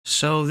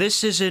So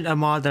this isn't a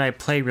mod that I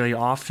play really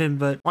often,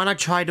 but why not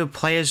try to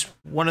play as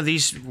one of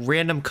these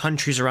random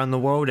countries around the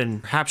world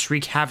and perhaps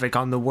wreak havoc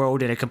on the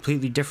world in a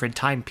completely different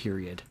time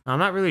period. I'm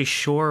not really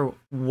sure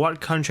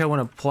what country I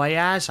want to play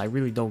as. I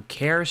really don't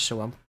care,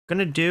 so I'm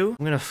gonna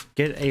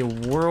get a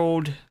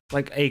world,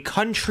 like a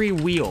country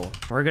wheel.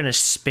 We're gonna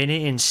spin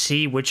it and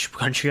see which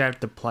country I have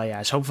to play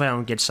as. Hopefully I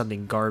don't get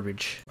something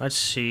garbage. Let's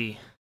see.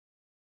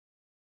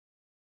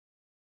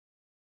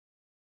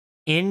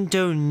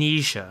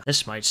 Indonesia.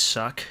 This might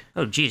suck.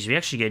 Oh geez, we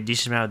actually get a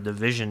decent amount of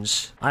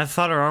divisions. I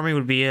thought our army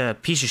would be a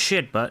piece of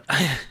shit, but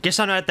guess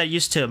I'm not that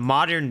used to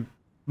modern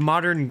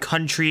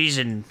countries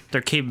and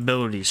their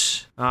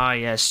capabilities. Ah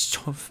yes,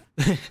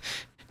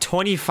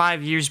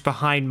 25 years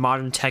behind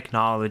modern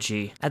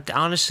technology.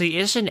 Honestly,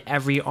 isn't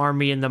every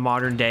army in the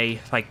modern day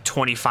like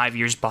 25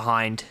 years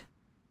behind?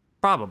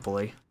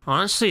 Probably.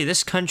 Honestly,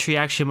 this country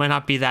actually might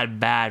not be that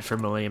bad for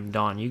Millennium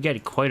Dawn. You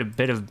get quite a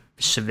bit of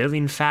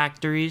civilian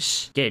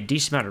factories, get a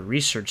decent amount of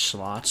research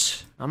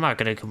slots. I'm not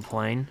gonna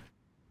complain.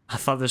 I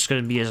thought this was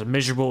gonna be as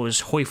miserable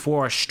as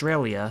HOI4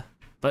 Australia,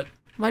 but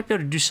might be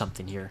able to do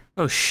something here.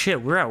 Oh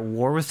shit, we're at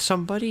war with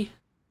somebody?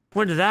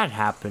 When did that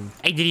happen?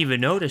 I didn't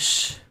even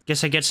notice.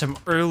 Guess I get some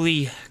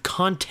early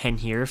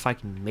content here if I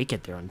can make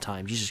it there on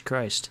time. Jesus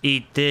Christ.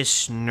 Eat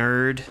this,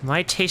 nerd. Am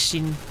I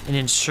tasting an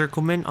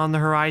encirclement on the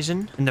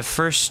horizon in the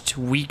first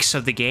weeks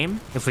of the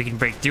game? If we can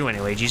break through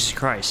anyway, Jesus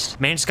Christ.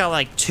 Man's got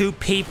like 2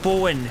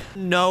 people and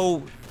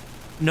no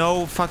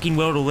fucking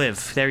will to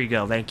live. There you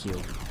go, thank you.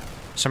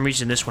 For some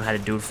reason this one had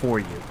to do it for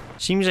you.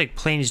 Seems like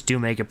planes do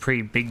make a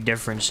pretty big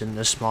difference in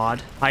this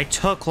mod. I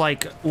took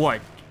like,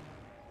 what,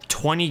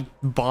 20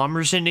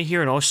 bombers into here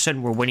and all of a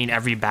sudden we're winning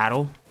every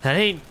battle? That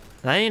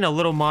ain't a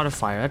little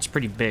modifier. That's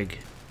pretty big.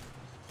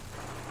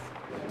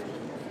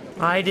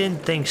 I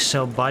didn't think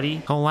so,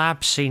 buddy.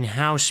 Collapsing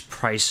house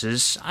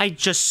prices. I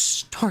just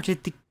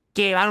started the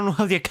game. I don't know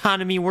how the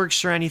economy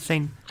works or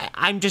anything.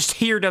 I'm just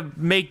here to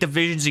make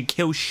divisions and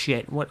kill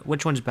shit.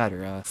 Which one's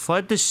better?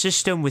 Flood the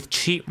system with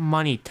cheap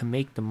money to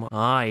make the money.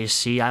 Ah, you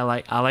see, I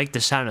like the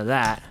sound of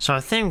that. So I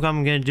think what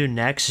I'm gonna do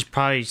next is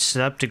probably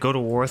set up to go to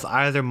war with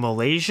either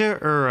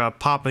Malaysia or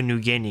Papua New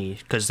Guinea,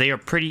 because they are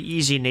pretty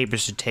easy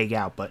neighbors to take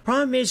out. But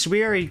problem is,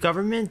 we are a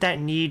government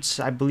that needs,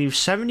 I believe,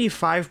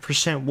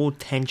 75% world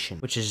tension,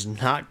 which is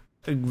not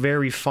a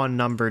very fun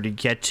number to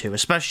get to,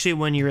 especially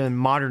when you're in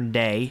modern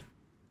day.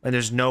 And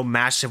there's no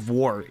massive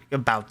war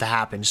about to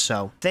happen,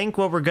 so I think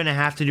what we're gonna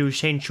have to do is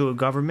change to a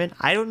government.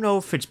 I don't know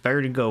if it's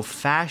better to go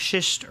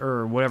fascist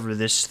or whatever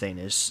this thing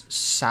is.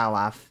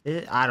 Salaf.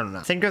 I don't know.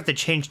 I think I have to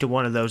change to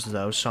one of those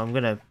though, so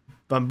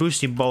I'm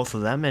boosting both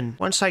of them, and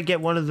once I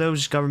get one of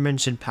those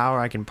governments in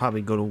power, I can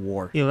probably go to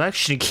war. The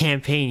election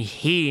campaign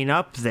heating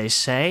up, they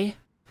say.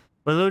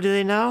 But little do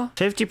they know,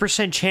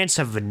 50% chance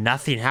of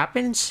nothing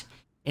happens,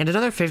 and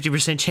another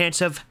 50%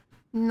 chance of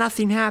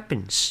nothing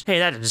happens. Hey,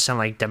 that doesn't sound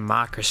like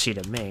democracy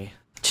to me.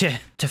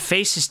 To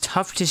face his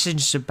tough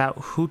decisions about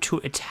who to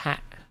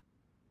attack.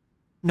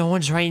 No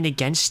one's writing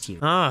against you.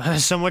 Oh,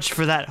 so much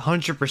for that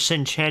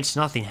 100% chance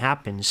nothing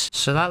happens.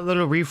 So that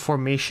little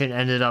reformation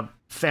ended up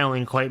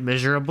failing quite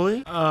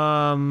miserably.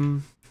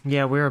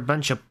 Yeah, we're a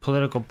bunch of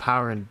political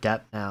power and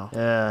debt now.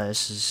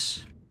 This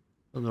is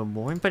a little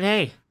boring, but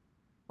hey,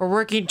 we're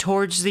working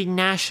towards the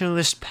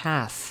nationalist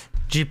path.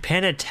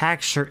 Japan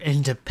attacks our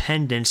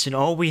independence, and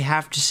all we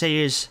have to say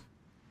is,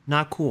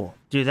 not cool.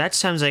 Dude, that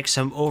sounds like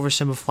some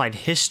oversimplified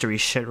history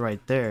shit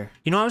right there.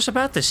 You know, I was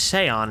about to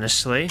say,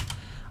 honestly,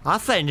 I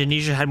thought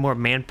Indonesia had more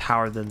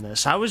manpower than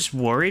this. I was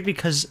worried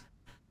because,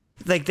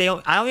 like,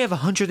 I only have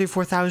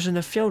 134,000 in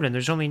the field, and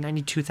there's only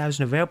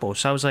 92,000 available.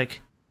 So I was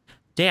like,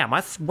 damn,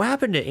 what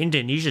happened to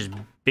Indonesia's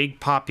big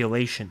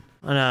population?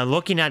 And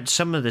looking at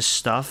some of this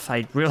stuff,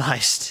 I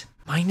realized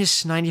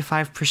minus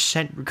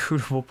 95%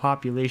 recruitable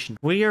population.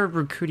 We are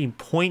recruiting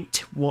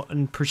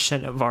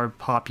 0.1% of our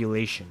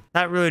population.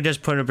 That really does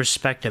put into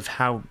perspective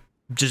how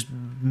just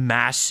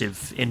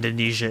massive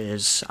Indonesia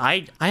is.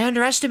 I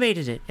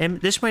underestimated it,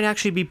 and this might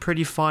actually be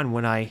pretty fun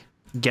when I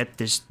get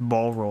this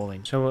ball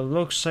rolling. So it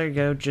looks like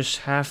I'll just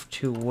have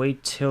to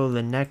wait till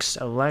the next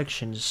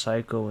election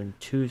cycle in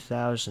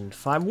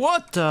 2005.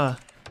 What the?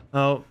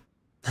 Oh,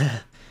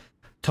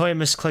 totally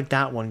misclicked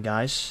that one,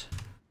 guys.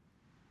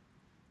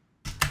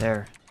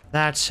 There.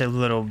 That's a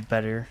little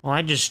better. Well,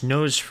 I just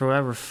noticed for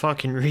whatever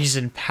fucking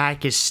reason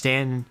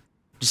Pakistan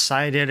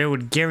decided it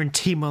would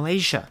guarantee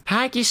Malaysia.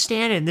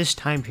 Pakistan in this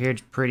time period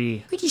is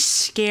pretty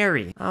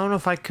scary. I don't know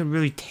if I could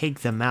really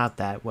take them out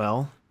that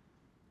well.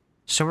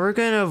 So we're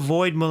gonna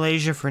avoid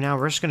Malaysia for now.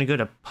 We're just gonna go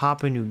to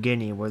Papua New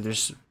Guinea, where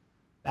there's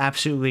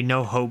absolutely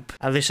no hope,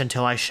 at least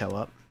until I show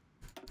up.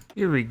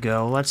 Here we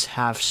go, let's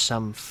have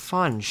some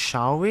fun,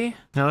 shall we?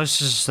 Now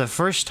this is the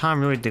first time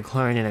really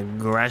declaring an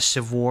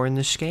aggressive war in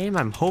this game.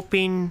 I'm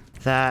hoping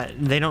that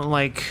they don't,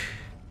 like,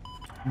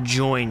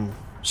 join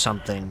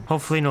something.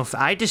 Hopefully no.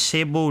 I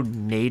disabled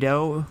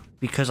NATO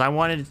because I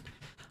wanted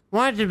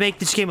to make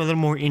this game a little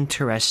more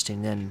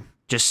interesting than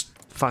just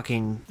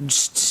fucking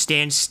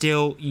stand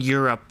still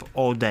Europe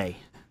all day.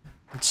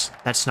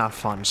 That's not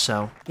fun,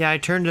 so... Yeah, I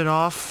turned it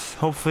off.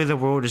 Hopefully the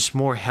world is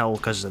more hell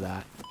because of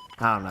that.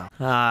 I don't know.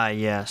 Ah,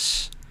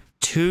 yes.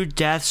 2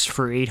 deaths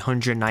for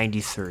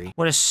 893.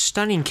 What a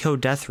stunning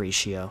kill-death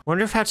ratio.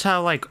 Wonder if that's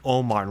how, like,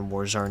 all modern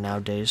wars are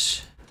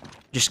nowadays.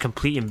 Just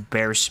complete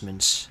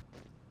embarrassments.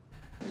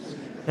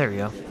 There we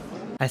go.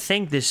 I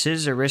think this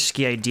is a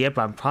risky idea,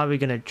 but I'm probably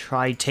gonna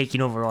try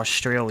taking over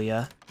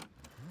Australia.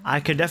 I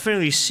could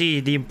definitely see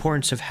the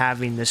importance of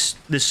having this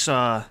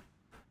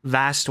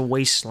vast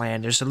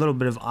wasteland. There's a little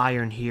bit of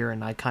iron here,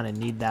 and I kind of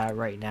need that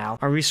right now.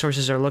 Our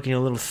resources are looking a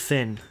little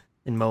thin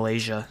in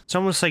Malaysia. It's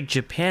almost like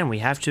Japan. We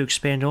have to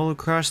expand all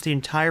across the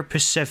entire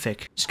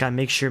Pacific. Just gotta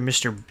make sure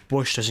Mr.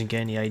 Bush doesn't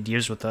get any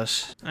ideas with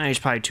us. He's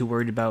probably too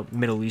worried about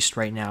Middle East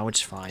right now.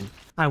 It's fine.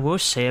 I will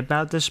say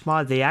about this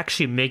mod, they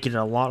actually make it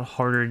a lot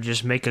harder to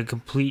just make a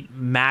complete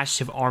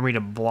massive army to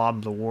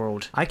blob the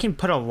world. I can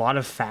put a lot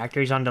of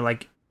factories onto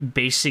like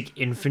basic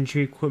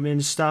infantry equipment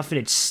and stuff, and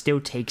it still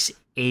takes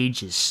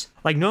ages.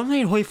 Like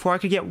normally in HOI4 I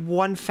could get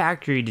 1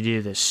 factory to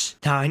do this.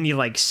 Now I need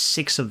like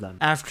 6 of them.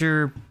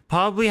 After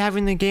probably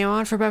having the game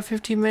on for about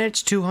 15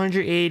 minutes,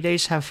 280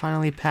 days have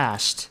finally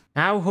passed.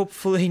 Now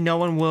hopefully no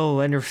one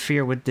will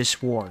interfere with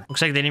this war.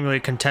 Looks like they didn't really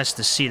contest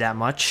the sea that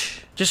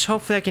much. Just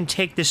hopefully I can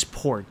take this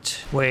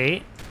port.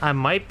 Wait, I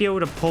might be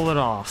able to pull it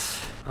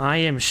off. I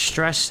am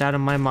stressed out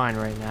of my mind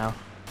right now.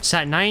 It's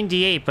at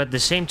 98, but at the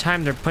same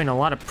time they're putting a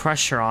lot of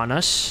pressure on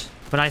us.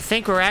 But I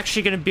think we're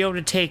actually going to be able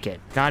to take it.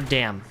 God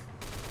damn.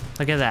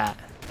 Look at that.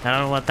 I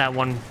don't let that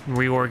one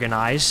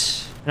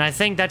reorganize. And I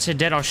think that's a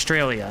dead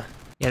Australia.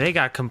 Yeah, they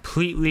got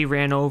completely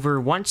ran over.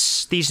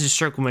 Once these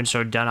encirclements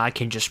are done, I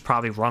can just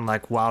probably run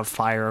like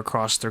wildfire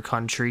across their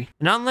country.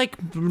 And unlike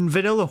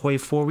vanilla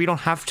HOI4, we don't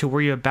have to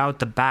worry about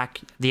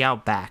the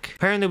outback.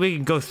 Apparently we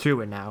can go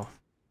through it now.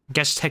 I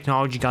guess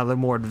technology got a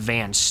little more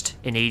advanced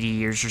in 80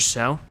 years or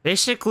so.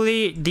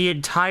 Basically, the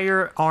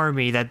entire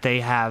army that they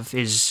have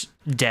is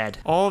dead.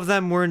 All of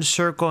them were in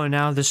circle, and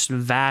now this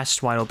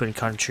vast, wide open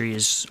country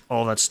is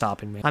all that's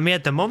stopping me. I mean,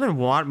 at the moment,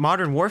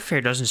 modern warfare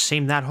doesn't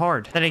seem that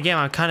hard. Then again,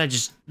 I'm kind of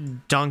just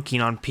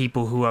dunking on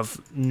people who have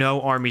no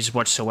armies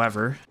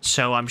whatsoever,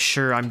 so I'm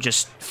sure I'm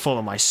just full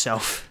of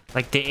myself.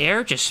 Like, the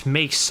air just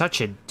makes such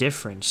a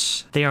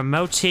difference. They are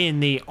melting in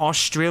the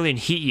Australian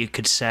heat, you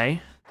could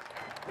say.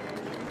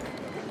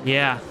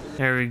 Yeah,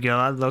 there we go.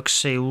 That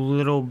looks a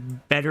little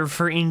better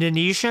for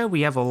Indonesia.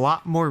 We have a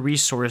lot more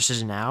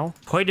resources now.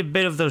 Quite a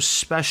bit of those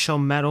special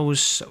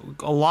metals.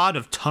 A lot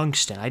of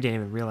tungsten. I didn't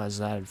even realize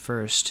that at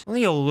first.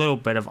 Only a little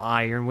bit of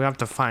iron. We have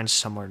to find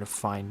somewhere to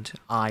find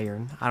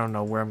iron. I don't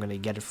know where I'm going to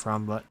get it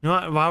from, but you know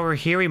what? While we're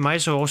here, we might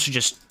as well also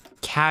just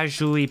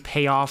casually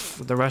pay off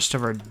the rest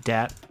of our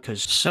debt.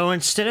 So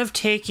instead of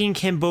taking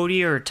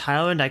Cambodia or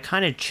Thailand, I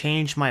kind of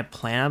changed my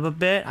plan up a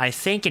bit. I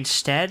think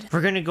instead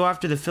we're gonna go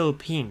after the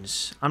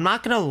Philippines. I'm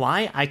not gonna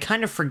lie, I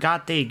kind of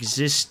forgot they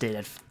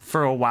existed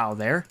for a while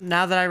there.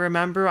 Now that I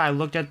remember, I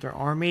looked at their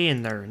army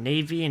and their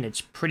navy, and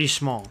it's pretty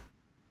small.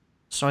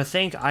 So I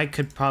think I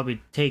could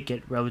probably take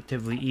it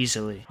relatively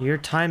easily. Your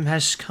time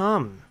has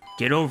come.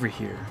 Get over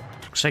here.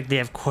 Looks like they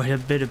have quite a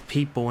bit of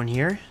people in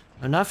here.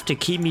 Enough to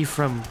keep me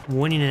from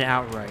winning it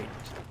outright,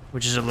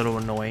 which is a little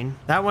annoying.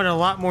 That went a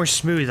lot more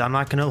smooth, I'm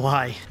not gonna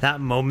lie. That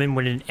moment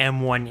when an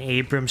M1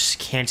 Abrams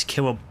can't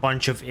kill a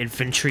bunch of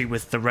infantry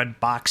with the red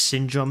box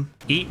syndrome.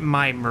 Eat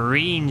my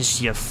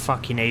Marines, you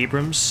fucking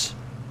Abrams.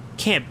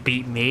 Can't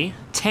beat me.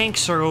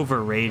 Tanks are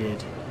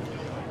overrated.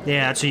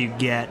 Yeah, that's what you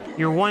get.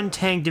 Your 1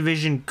 tank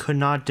division could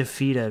not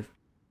defeat a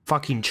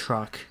fucking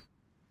truck.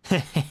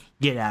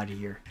 Get out of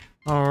here.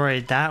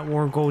 Alright, that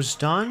war goal's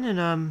done,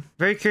 and I'm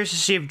very curious to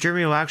see if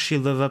Germany will actually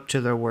live up to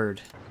their word.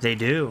 They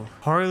do.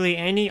 Hardly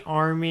any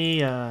army,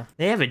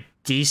 they have a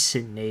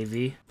decent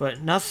navy,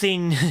 but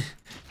nothing,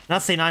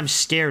 nothing I'm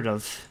scared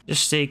of.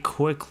 Just a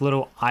quick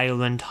little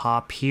island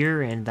hop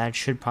here, and that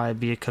should probably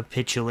be a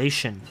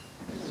capitulation.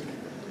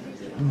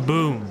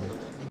 Boom.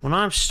 When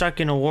I'm stuck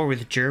in a war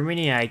with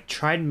Germany, I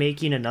tried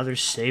making another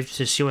save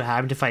to see what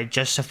happened if I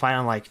justified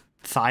on, like,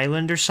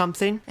 Thailand or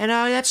something, and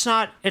it's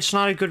not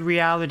a good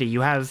reality.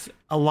 You have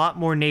a lot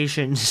more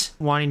nations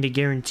wanting to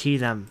guarantee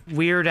them.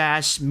 Weird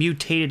ass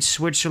mutated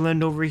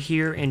Switzerland over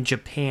here and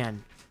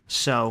Japan.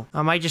 So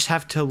I might just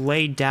have to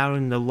lay down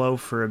in the low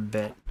for a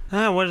bit.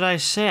 What did I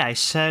say? I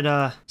said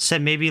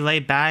maybe lay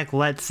back,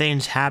 let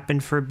things happen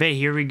for a bit.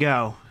 Here we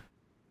go.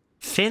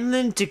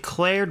 Finland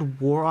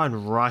declared war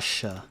on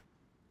Russia.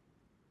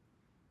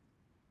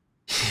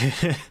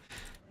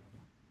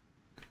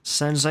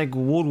 Sounds like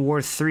World War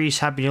III is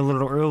happening a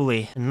little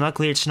early, and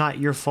luckily it's not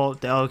your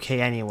fault.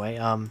 Okay, anyway,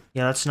 yeah,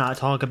 let's not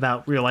talk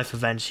about real-life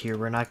events here.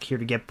 We're not here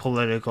to get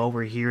political.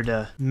 We're here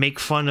to make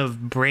fun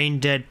of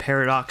brain-dead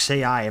Paradox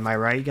AI, am I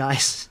right,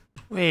 guys?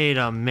 Wait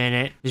a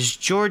minute. Is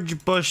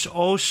George Bush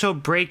also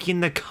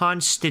breaking the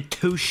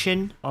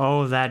Constitution?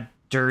 Oh, that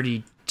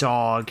dirty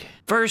dog.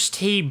 First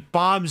he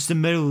bombs the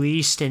Middle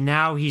East, and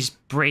now he's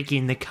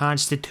breaking the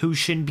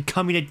Constitution,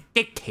 becoming a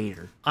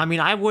dictator. I mean,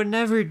 I would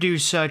never do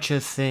such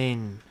a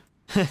thing.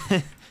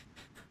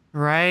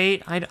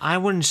 Right? I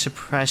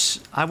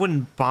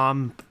wouldn't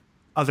bomb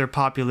other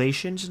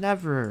populations?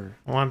 Never.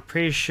 Well, I'm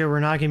pretty sure we're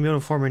not gonna be able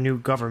to form a new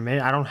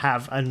government. I don't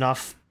have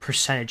enough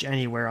percentage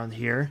anywhere on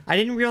here. I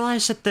didn't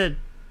realize that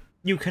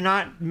you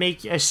cannot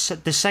make the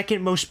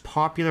second most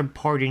popular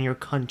party in your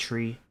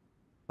country,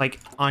 like,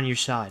 on your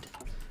side.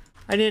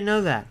 I didn't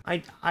know that.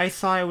 I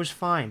thought it was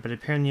fine, but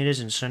apparently it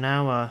isn't. So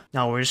now,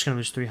 no, we're just gonna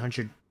lose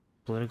 300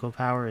 political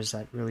power. Is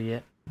that really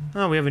it?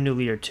 Oh, we have a new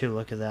leader too.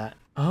 Look at that.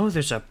 Oh,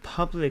 there's a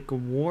public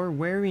war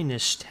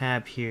wariness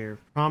tab here.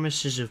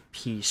 Promises of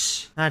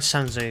peace. That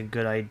sounds like a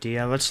good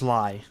idea. Let's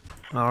lie.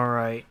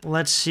 Alright,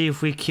 let's see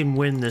if we can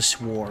win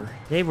this war.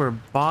 They were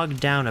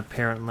bogged down,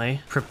 apparently.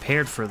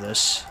 Prepared for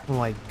this. Oh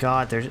my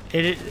god,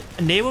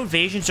 naval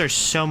invasions are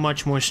so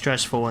much more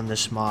stressful in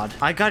this mod.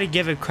 I gotta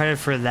give it credit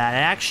for that. It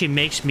actually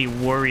makes me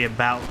worry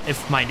about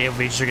if my naval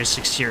invasions are gonna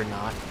succeed or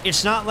not.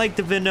 It's not like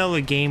the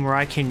vanilla game where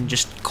I can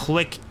just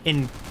click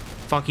and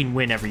fucking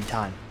win every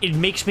time. It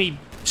makes me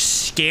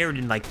scared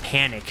and, like,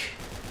 panic.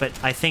 But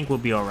I think we'll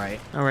be alright.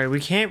 Alright, we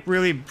can't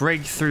really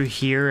break through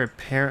here.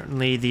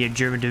 Apparently, the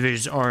German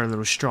divisions are a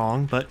little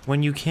strong. But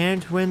when you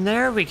can't win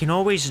there, we can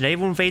always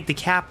naval invade the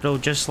capital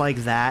just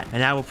like that.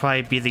 And that will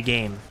probably be the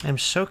game. I'm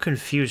so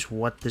confused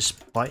what this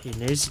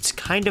button is. It's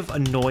kind of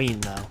annoying,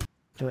 though.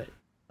 Do it.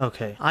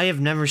 Okay. I have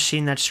never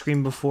seen that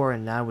screen before,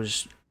 and I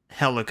was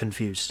hella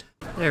confused.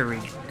 There we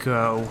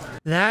go.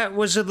 That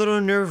was a little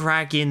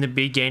nerve-wracking in the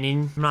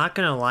beginning. I'm not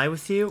gonna lie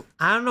with you.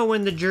 I don't know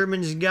when the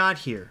Germans got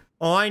here.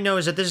 All I know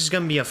is that this is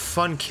gonna be a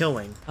fun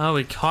killing. Oh,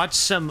 we caught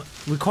some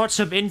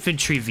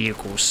infantry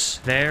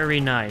vehicles. Very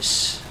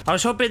nice. I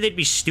was hoping they'd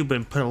be stupid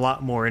and put a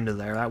lot more into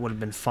there. That would have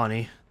been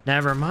funny.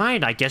 Never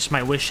mind. I guess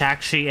my wish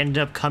actually ended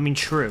up coming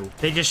true.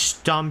 They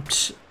just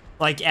dumped,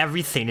 like,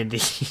 everything into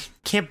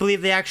Can't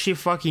believe they actually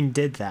fucking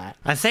did that.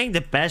 I think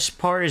the best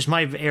part is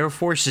my Air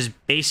Force is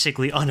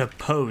basically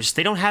unopposed.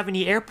 They don't have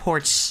any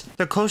airports.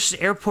 Their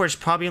closest airport is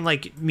probably in,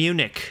 like,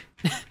 Munich.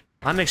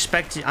 I'm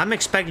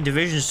expecting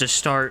divisions to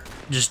start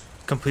just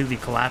completely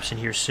collapsing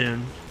here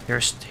soon.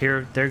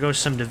 There goes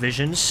some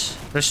divisions.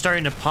 They're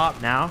starting to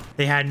pop now.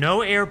 They had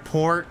no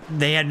airport.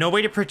 They had no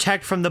way to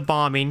protect from the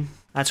bombing.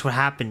 That's what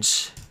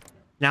happens.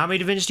 Now how many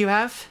divisions do you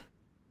have?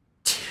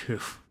 2.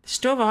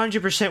 Still have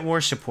 100%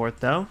 war support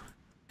though.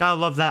 Gotta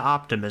love that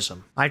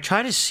optimism. I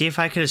tried to see if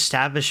I could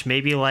establish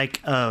maybe like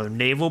a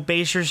naval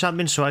base or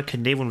something so I could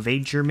naval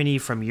invade Germany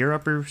from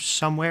Europe or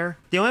somewhere.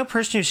 The only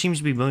person who seems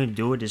to be willing to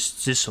do it is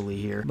Sicily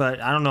here.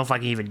 But I don't know if I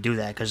can even do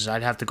that because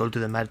I'd have to go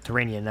through the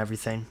Mediterranean and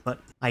everything. But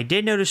I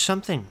did notice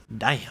something.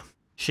 Damn.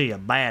 She a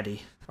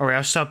baddie. Alright,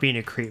 I'll stop being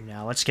a creep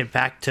now. Let's get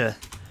back to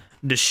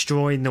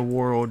destroying the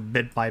world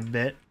bit by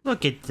bit.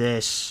 Look at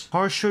this.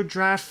 Partial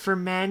draft for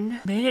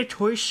men.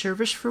 Mandatory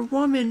service for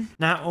women.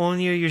 Not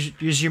only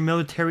is your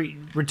military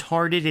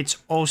retarded, it's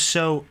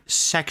also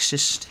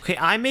sexist. Okay,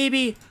 I may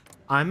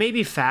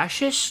be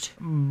fascist,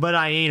 but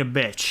I ain't a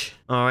bitch.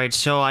 Alright,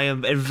 so I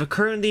am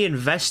currently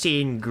investing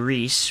in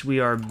Greece. We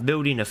are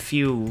building a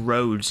few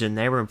roads in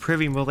there. We're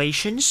improving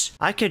relations.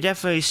 I could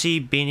definitely see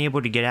being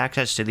able to get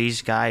access to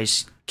these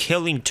guys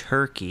killing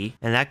Turkey,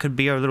 and that could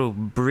be our little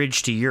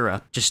bridge to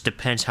Europe. Just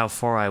depends how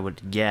far I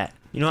would get.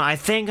 You know, I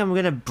think I'm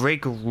gonna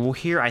break a rule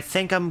here. I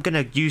think I'm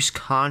gonna use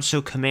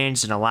console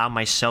commands and allow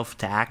myself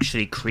to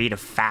actually create a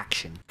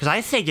faction. Because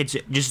I think it's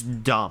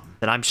just dumb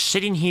that I'm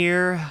sitting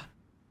here,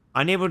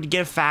 unable to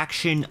get a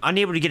faction,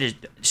 unable to get a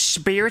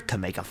spirit to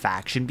make a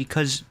faction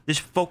because this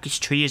focus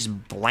tree is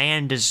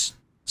bland as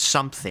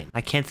something.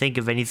 I can't think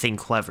of anything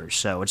clever,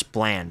 so it's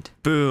bland.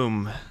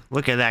 Boom.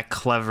 Look at that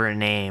clever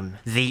name.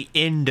 The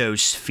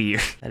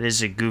Indosphere. That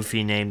is a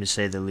goofy name to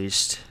say the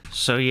least.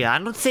 So yeah, I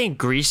don't think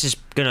Greece is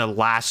gonna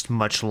last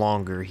much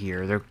longer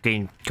here. They're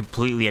getting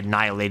completely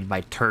annihilated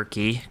by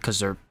Turkey because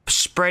they're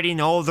spreading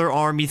all their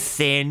army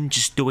thin,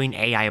 just doing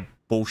AI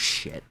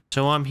bullshit.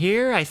 So I'm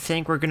here. I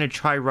think we're gonna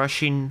try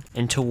rushing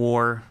into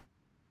war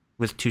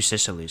with 2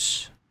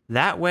 Sicilies.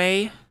 That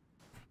way,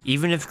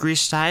 even if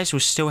Greece dies,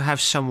 we'll still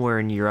have somewhere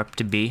in Europe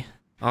to be.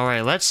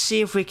 Alright, let's see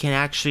if we can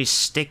actually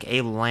stick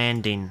a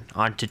landing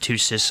onto 2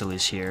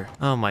 Sicilies here.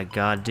 Oh my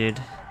god,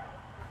 dude.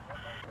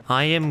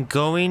 I am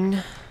going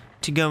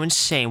to go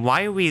insane.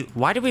 Why do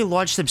we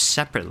launch them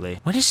separately?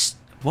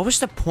 What was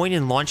the point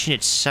in launching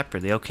it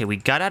separately? Okay, we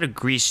got out of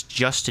Greece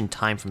just in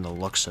time from the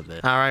looks of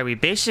it. Alright, we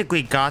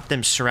basically got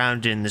them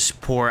surrounded in this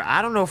port.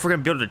 I don't know if we're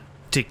gonna be able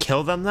to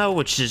kill them though,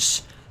 which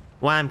is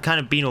why I'm kind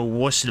of being a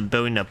wuss and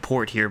building a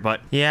port here, but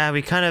yeah,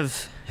 we kind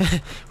of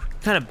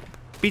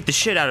beat the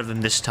shit out of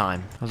them this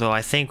time. Although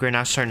I think we're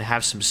now starting to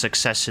have some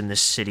success in this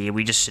city.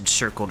 We just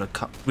encircled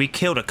we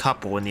killed a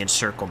couple in the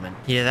encirclement.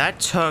 Yeah, that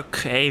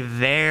took a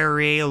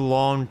very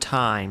long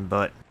time,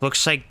 but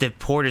looks like the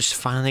port is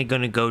finally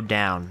gonna go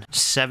down.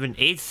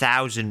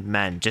 8,000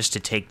 men just to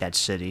take that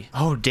city.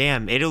 Oh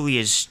damn, Italy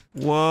is,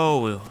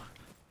 whoa.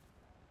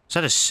 Is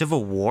that a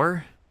civil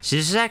war? So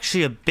this is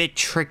actually a bit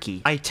tricky.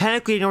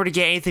 Technically, in order to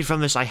get anything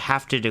from this, I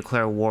have to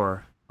declare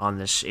war on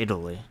this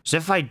Italy. So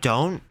if I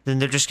don't, then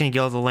they're just gonna get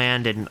all the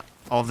land and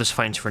all this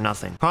fighting's for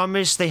nothing. Problem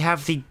is, they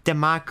have the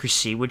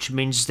democracy, which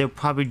means they'll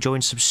probably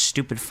join some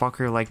stupid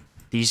fucker like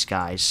these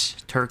guys.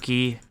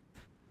 Turkey,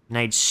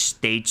 United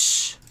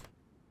States.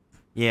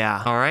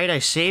 Yeah. Alright, I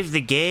saved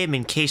the game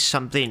in case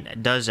something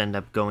does end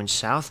up going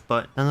south,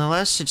 but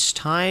nonetheless, it's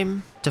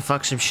time to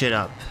fuck some shit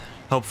up.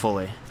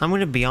 Hopefully. I'm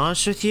gonna be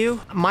honest with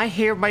you, my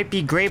hair might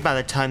be gray by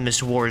the time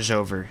this war is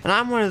over. And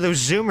I'm one of those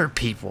Zoomer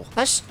people.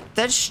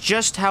 That's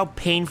just how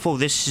painful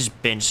this has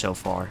been so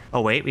far.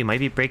 Oh wait, we might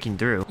be breaking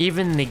through.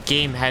 Even the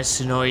game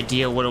has no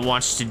idea what it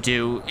wants to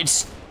do.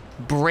 It's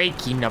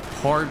breaking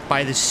apart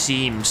by the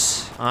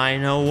seams. I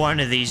know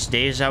one of these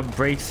days I'll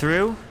break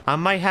through. I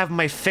might have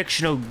my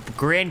fictional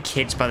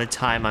grandkids by the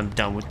time I'm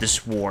done with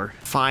this war.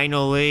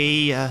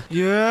 Finally,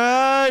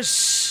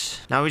 yes!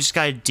 Now we just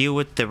gotta deal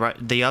with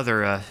the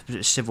other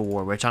civil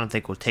war, which I don't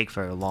think will take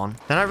very long.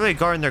 They're not really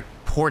guarding their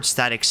ports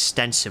that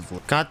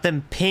extensively. Got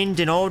them pinned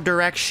in all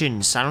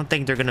directions. I don't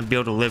think they're gonna be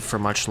able to live for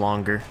much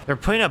longer. They're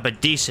putting up a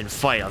decent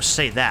fight, I'll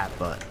say that,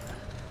 but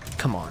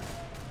come on.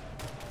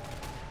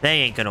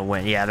 They ain't gonna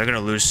win. Yeah, they're gonna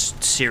lose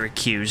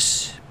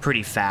Syracuse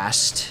pretty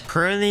fast.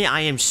 Currently,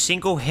 I am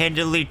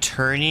single-handedly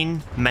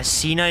turning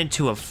Messina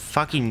into a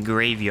fucking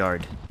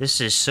graveyard. This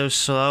is so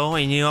slow,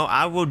 and you know,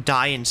 I will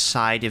die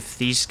inside if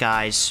these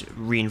guys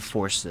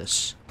reinforce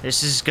this.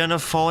 This is gonna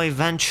fall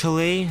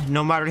eventually,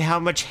 no matter how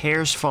much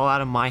hairs fall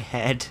out of my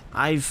head.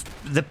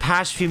 The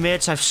past few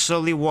minutes, I've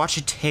slowly watched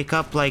it take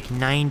up like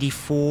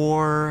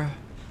 94...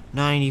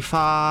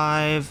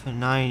 95,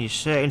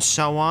 96, and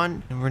so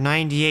on. And we're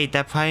 98.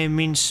 That probably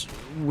means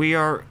we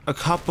are a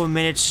couple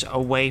minutes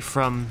away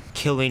from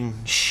killing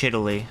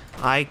shittily.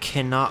 I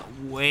cannot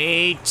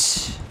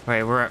wait. All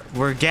right,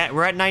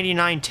 we're at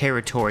 99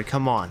 territory.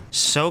 Come on,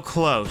 so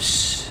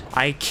close.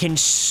 I can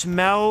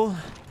smell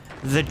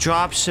the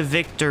drops of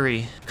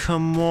victory.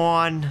 Come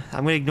on.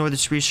 I'm gonna ignore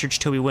this research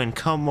till we win.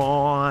 Come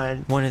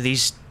on. One of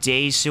these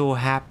days it will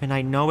happen.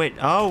 I know it.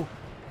 Oh,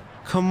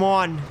 come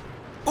on.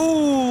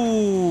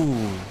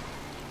 Ooh,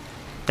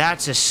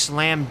 that's a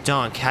slam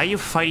dunk. How you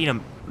fighting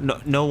him?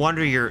 No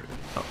wonder you're...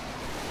 Oh.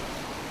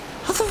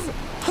 How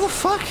the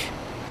fuck?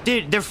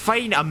 Dude, they're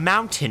fighting a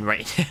mountain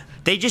right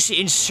They just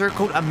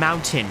encircled a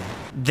mountain.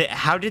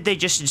 How did they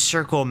just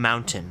encircle a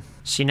mountain?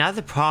 See, now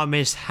the problem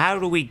is, how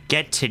do we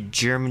get to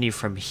Germany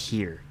from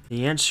here?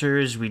 The answer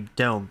is we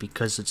don't,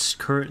 because it's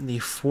currently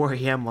 4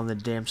 AM on the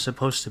day I'm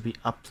supposed to be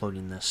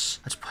uploading this.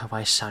 That's probably why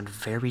I sound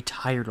very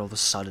tired all of a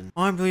sudden.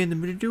 All I'm really in the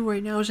mood to do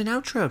right now is an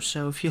outro,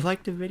 so if you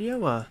liked the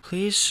video,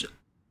 please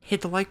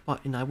hit the like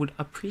button. I would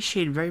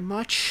appreciate it very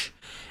much.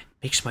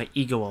 It makes my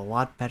ego a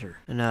lot better.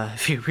 And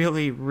if you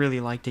really, really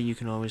liked it, you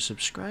can always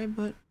subscribe,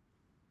 but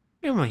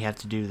you don't really have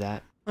to do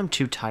that. I'm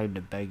too tired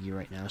to beg you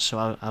right now,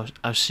 so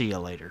I'll see you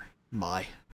later. Bye.